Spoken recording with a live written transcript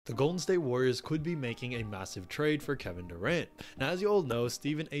The Golden State Warriors could be making a massive trade for Kevin Durant. Now, as you all know,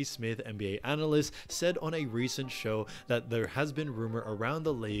 Stephen A. Smith, NBA analyst, said on a recent show that there has been rumor around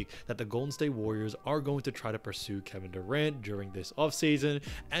the league that the Golden State Warriors are going to try to pursue Kevin Durant during this offseason,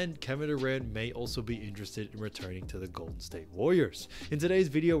 and Kevin Durant may also be interested in returning to the Golden State Warriors. In today's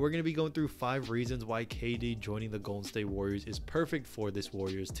video, we're going to be going through 5 reasons why KD joining the Golden State Warriors is perfect for this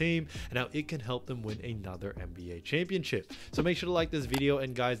Warriors team and how it can help them win another NBA championship. So make sure to like this video,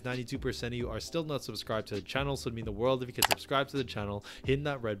 and guys, 92% of you are still not subscribed to the channel, so it'd mean the world if you can subscribe to the channel, hitting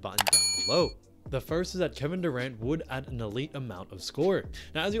that red button down below. The first is that Kevin Durant would add an elite amount of scoring.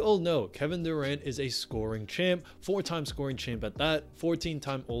 Now, as you all know, Kevin Durant is a scoring champ, 4-time scoring champ at that,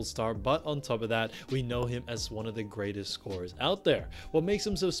 14-time All-Star, but on top of that, we know him as one of the greatest scorers out there. What makes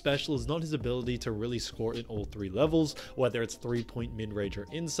him so special is not his ability to really score in all 3 levels, whether it's 3-point mid-range or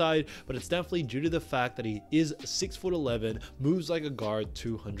inside, but it's definitely due to the fact that he is 6'11", moves like a guard,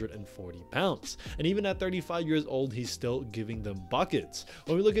 240 pounds. And even at 35 years old, he's still giving them buckets.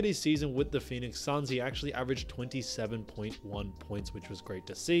 When we look at his season with the Phoenix Suns, he actually averaged 27.1 points, which was great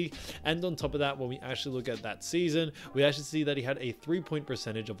to see. And on top of that, when we actually look at that season, we actually see that he had a 3-point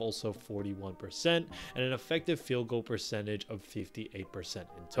percentage of also 41% and an effective field goal percentage of 58% in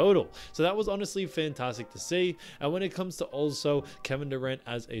total. So that was honestly fantastic to see. And when it comes to also Kevin Durant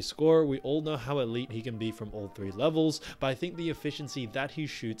as a scorer, we all know how elite he can be from all 3 levels, but I think the efficiency that he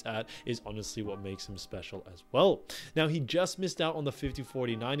shoots at is honestly what makes him special as well. Now, he just missed out on the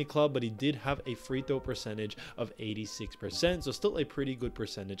 50-40-90 club, but he did have a free throw percentage of 86%, so still a pretty good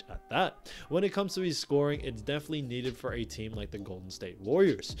percentage at that. When it comes to his scoring, it's definitely needed for a team like the Golden State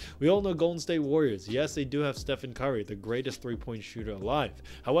Warriors. We all know Golden State Warriors, yes, they do have Steph Curry, the greatest 3-point shooter alive.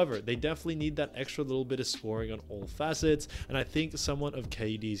 However, they definitely need that extra little bit of scoring on all facets, and I think someone of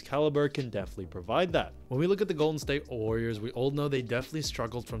KD's caliber can definitely provide that. When we look at the Golden State Warriors, we all know they definitely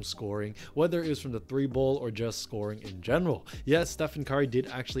struggled from scoring, whether it was from the 3-ball or just scoring in general. Yes, Steph Curry did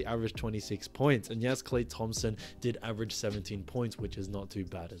actually average 26 points, and yes, Klay Thompson did average 17 points, which is not too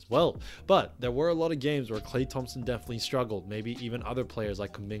bad as well. But there were a lot of games where Klay Thompson definitely struggled, maybe even other players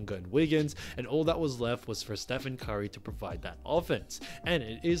like Kuminga and Wiggins, and all that was left was for Steph Curry to provide that offense. And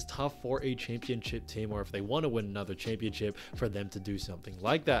it is tough for a championship team, or if they want to win another championship, for them to do something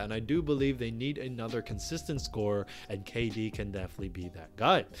like that. And I do believe they need another consistent scorer, and KD can definitely be that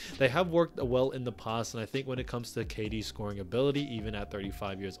guy. They have worked well in the past, and I think when it comes to KD's scoring ability, even at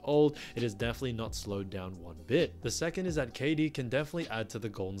 35 years old, it is definitely not slowed down one bit. The second is that KD can definitely add to the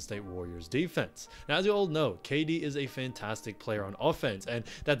Golden State Warriors defense. Now, as you all know, KD is a fantastic player on offense, and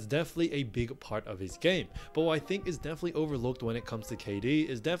that's definitely a big part of his game. But what I think is definitely overlooked when it comes to KD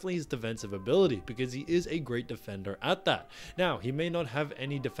is definitely his defensive ability, because he is a great defender at that. Now, he may not have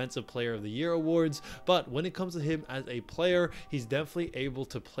any Defensive Player of the Year awards, but when it comes to him as a player, he's definitely able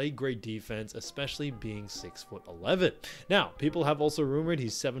to play great defense, especially being 6'11". Now, people have also rumored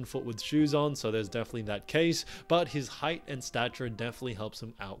he's 7 foot with shoes on, so there's definitely that case, but his height and stature definitely helps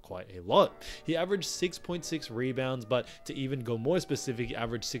him out quite a lot. He averaged 6.6 rebounds, but to even go more specific, he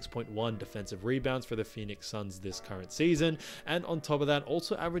averaged 6.1 defensive rebounds for the Phoenix Suns this current season, and on top of that,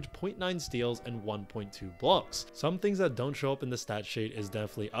 also averaged 0.9 steals and 1.2 blocks. Some things that don't show up in the stat sheet is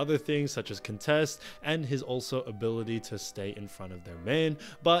definitely other things such as contest and his also ability to stay in front of their man,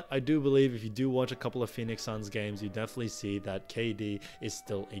 but I do believe if you do watch a couple of Phoenix Suns games, you definitely see that KD is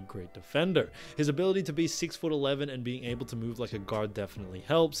still a great defender. His ability to be 6'11" and being able to move like a guard definitely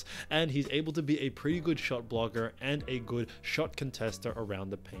helps, and he's able to be a pretty good shot blocker and a good shot contester around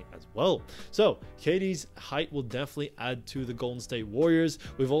the paint as well. So KD's height will definitely add to the Golden State Warriors.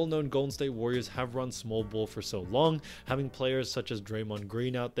 We've all known Golden State Warriors have run small ball for so long, having players such as Draymond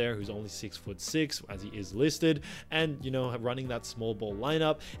Green out there who's only 6'6" as he is listed, and you know, running that small ball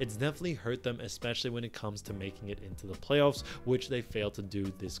lineup, it's definitely hurt them, especially when it comes to making it into the playoffs, which they failed to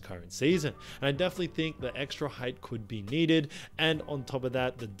do this current season. And I definitely think the extra height could be needed, and on top of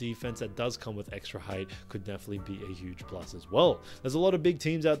that, the defense that does come with extra height could definitely be a huge plus as well. There's a lot of big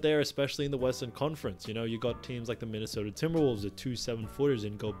teams out there, especially in the Western Conference. You know, you got teams like the Minnesota Timberwolves, the 2 7-footers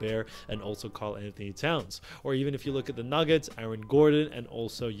in Gobert and also Karl Anthony Towns, or even if you look at the Nuggets, Aaron Gordon and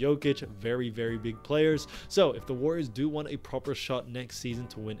also Jokic, very big players. So if the Warriors do want a proper shot next season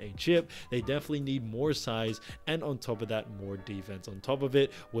to win a chip, they definitely need more size, and on top of that, more defense on top of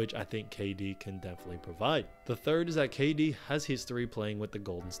it, which I think think KD can definitely provide. The third is that KD has history playing with the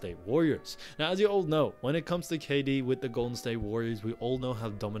Golden State Warriors. Now, as you all know, when it comes to KD with the Golden State Warriors, we all know how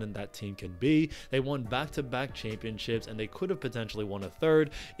dominant that team can be. They won back-to-back championships, and they could have potentially won a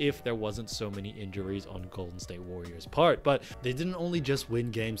third if there wasn't so many injuries on Golden State Warriors' part. But they didn't only just win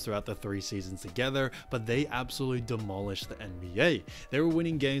games throughout the 3 seasons together, but they absolutely demolished the NBA. They were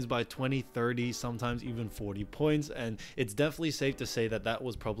winning games by 20, 30, sometimes even 40 points, and it's definitely safe to say that that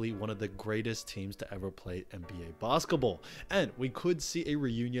was probably one of the greatest teams to ever play NBA basketball. And we could see a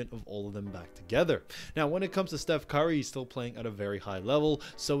reunion of all of them back together. Now, when it comes to Steph Curry, he's still playing at a very high level.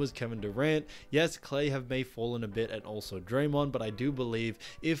 So is Kevin Durant. Yes, Klay may fallen a bit, and also Draymond, but I do believe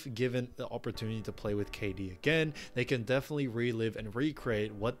if given the opportunity to play with KD again, they can definitely relive and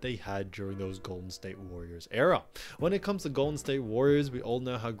recreate what they had during those Golden State Warriors era. When it comes to Golden State Warriors, we all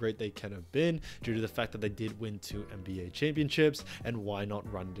know how great they can have been due to the fact that they did win 2 NBA championships, and why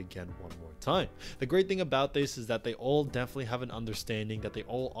not run it again one more time? The great thing about this is that they all definitely have an understanding that they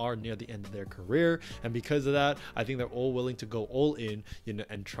all are near the end of their career, and because of that, I think they're all willing to go all in,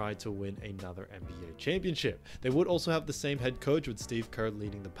 and try to win another NBA championship. They would also have the same head coach with Steve Kerr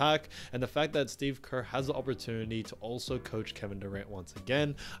leading the pack, and the fact that Steve Kerr has the opportunity to also coach Kevin Durant once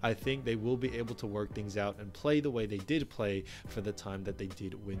again, I think they will be able to work things out and play the way they did play for the time that they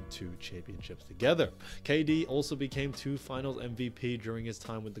did win 2 championships together. KD also became 2 finals MVP during his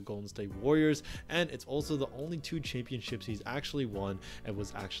time with the Golden State Warriors, and it's also the only 2 championships he's actually won, and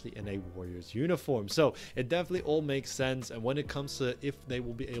was actually in a Warriors uniform. So it definitely all makes sense. And when it comes to if they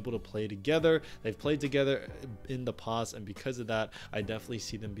will be able to play together, they've played together in the past, and because of that, I definitely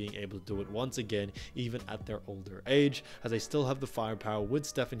see them being able to do it once again, even at their older age, as they still have the firepower, with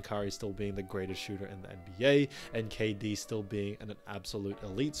Steph and Curry still being the greatest shooter in the NBA, and KD still being an absolute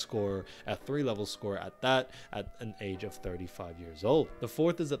elite scorer, a 3-level scorer at that, at an age of 35 years old. The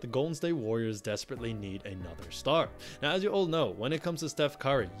fourth is that the Golden State Warriors desperately need another star. Now, as you all know, when it comes to Steph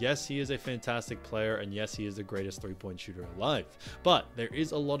Curry, yes, he is a fantastic player, and yes, he is the greatest 3-point shooter alive, but there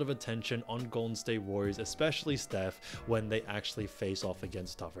is a lot of attention on Golden State Warriors, especially Steph, when they actually face off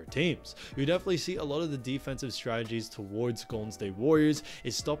against tougher teams. You definitely see a lot of the defensive strategies towards Golden State Warriors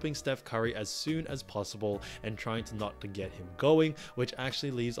is stopping Steph Curry as soon as possible and trying to not to get him going, which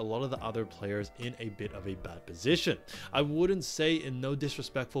actually leaves a lot of the other players in a bit of a bad position. I wouldn't say in no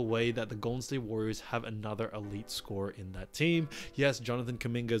disrespectful way that the Golden State Warriors have another elite scorer in that team. Yes, Jonathan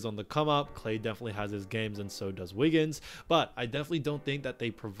Kuminga is on the come up, Klay definitely has his games, and so does Wiggins, but I definitely don't think that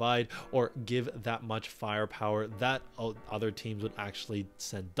they provide or give that much firepower that other teams would actually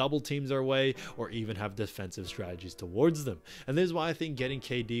send double teams their way, or even have defensive strategies towards them. And this is why I think getting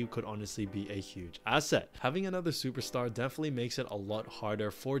KD could honestly be a huge asset. Having another superstar definitely makes it a lot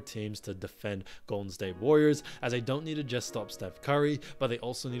harder for teams to defend Golden State Warriors, as they don't need to just stop Steph Curry, but they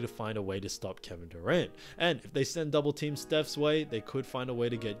also need to find a way to stop Kevin Durant. And if they send double team Steph's way, they could find a way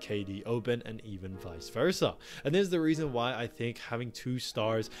to get KD open, and even vice versa. And this is the reason why I think having 2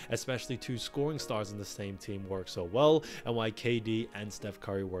 stars, especially 2 scoring stars in the same team, works so well, and why KD and Steph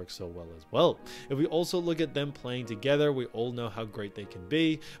Curry work so well as well. If we also look at them playing together, we all know how great they can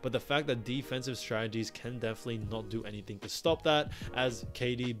be, but the fact that defensive strategies can definitely not do anything to stop that, as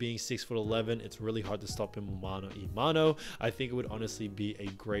KD being 6'11", it's really hard to stop him mano a mano. I think it would honestly be a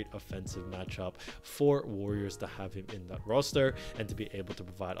great offensive matchup for Warriors to have him in that roster, and to be able to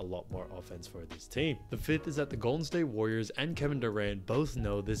provide a lot more offense for this team. The fifth is that the Golden State Warriors and Kevin Durant both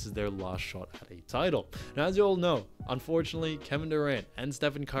know this is their last shot at a title. Now, as you all know, unfortunately, Kevin Durant and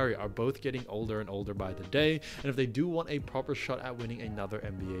Stephen Curry are both getting older and older by the day, and if they do want a proper shot at winning another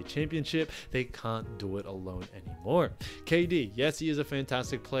NBA championship, they can't do it alone anymore. KD, yes, he is a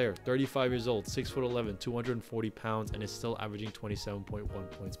fantastic player, 35 years old, 6'11", 240 pounds, and is still averaging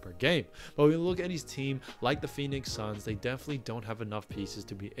 27.1 points per game. But when we look at his team, like the Phoenix Suns, they definitely don't have enough pieces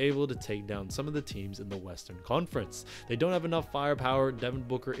to be able to take down some of the teams in the Western Conference. They don't have enough firepower. Devin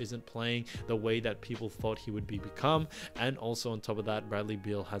Booker isn't playing the way that people thought he would become, and also on top of that, Bradley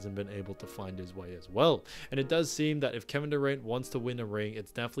Beal hasn't been able to find his way as well. And it does seem that if Kevin Durant wants to win a ring,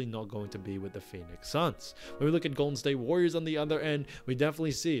 it's definitely not going to be with the Phoenix Suns. When we look at Golden State Warriors on the other end, we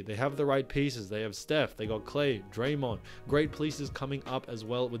definitely see they have the right pieces. They have Steph, they got Klay, Draymond, great pieces coming up as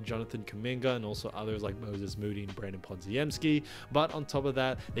well with Jonathan Kuminga, and also others like Moses Moody and Brandin Podziemski. But on top of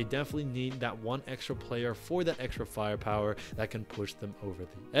that, they definitely need that one extra player for that extra firepower that can push them over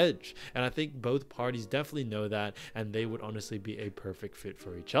the edge. And I think both parties definitely know that, and they would honestly be a perfect fit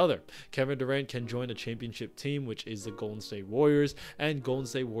for each other. Kevin Durant can join a championship team, which is the Golden State Warriors, and Golden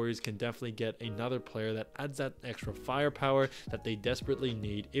State Warriors can definitely get another player that adds that extra firepower that they desperately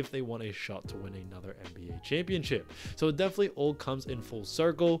need if they want a shot to win another NBA championship. So it definitely all comes in in full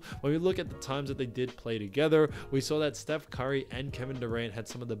circle. When we look at the times that they did play together, we saw that Steph Curry and Kevin Durant had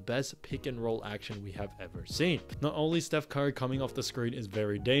some of the best pick and roll action we have ever seen. Not only Steph Curry coming off the screen is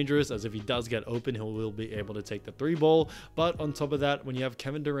very dangerous, as if he does get open, he will be able to take the 3 ball, but on top of that, when you have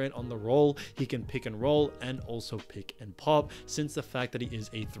Kevin Durant on the roll, he can pick and roll and also pick and pop, since the fact that he is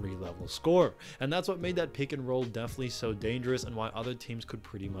a 3-level scorer. And that's what made that pick and roll definitely so dangerous and why other teams could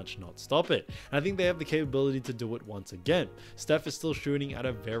pretty much not stop it. And I think they have the capability to do it once again. Steph is still shooting at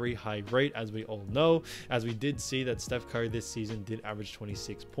a very high rate, as we all know, as we did see that Steph Curry this season did average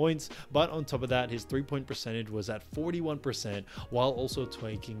 26 points, but on top of that, his 3-point percentage was at 41%, while also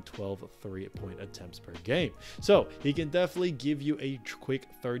taking 12 3-point attempts per game. So he can definitely give you a quick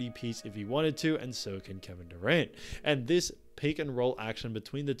 30 piece if he wanted to, and so can Kevin Durant. And this pick and roll action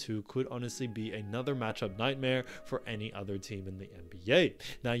between the two could honestly be another matchup nightmare for any other team in the NBA.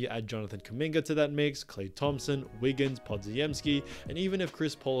 Now you add Jonathan Kuminga to that mix, Klay Thompson, Wiggins, Podziemski, and even if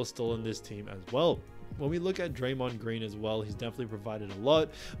Chris Paul is still in this team as well. When we look at Draymond Green as well, he's definitely provided a lot,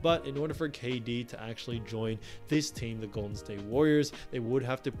 but in order for KD to actually join this team, the Golden State Warriors, they would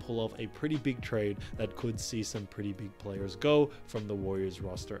have to pull off a pretty big trade that could see some pretty big players go from the Warriors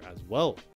roster as well.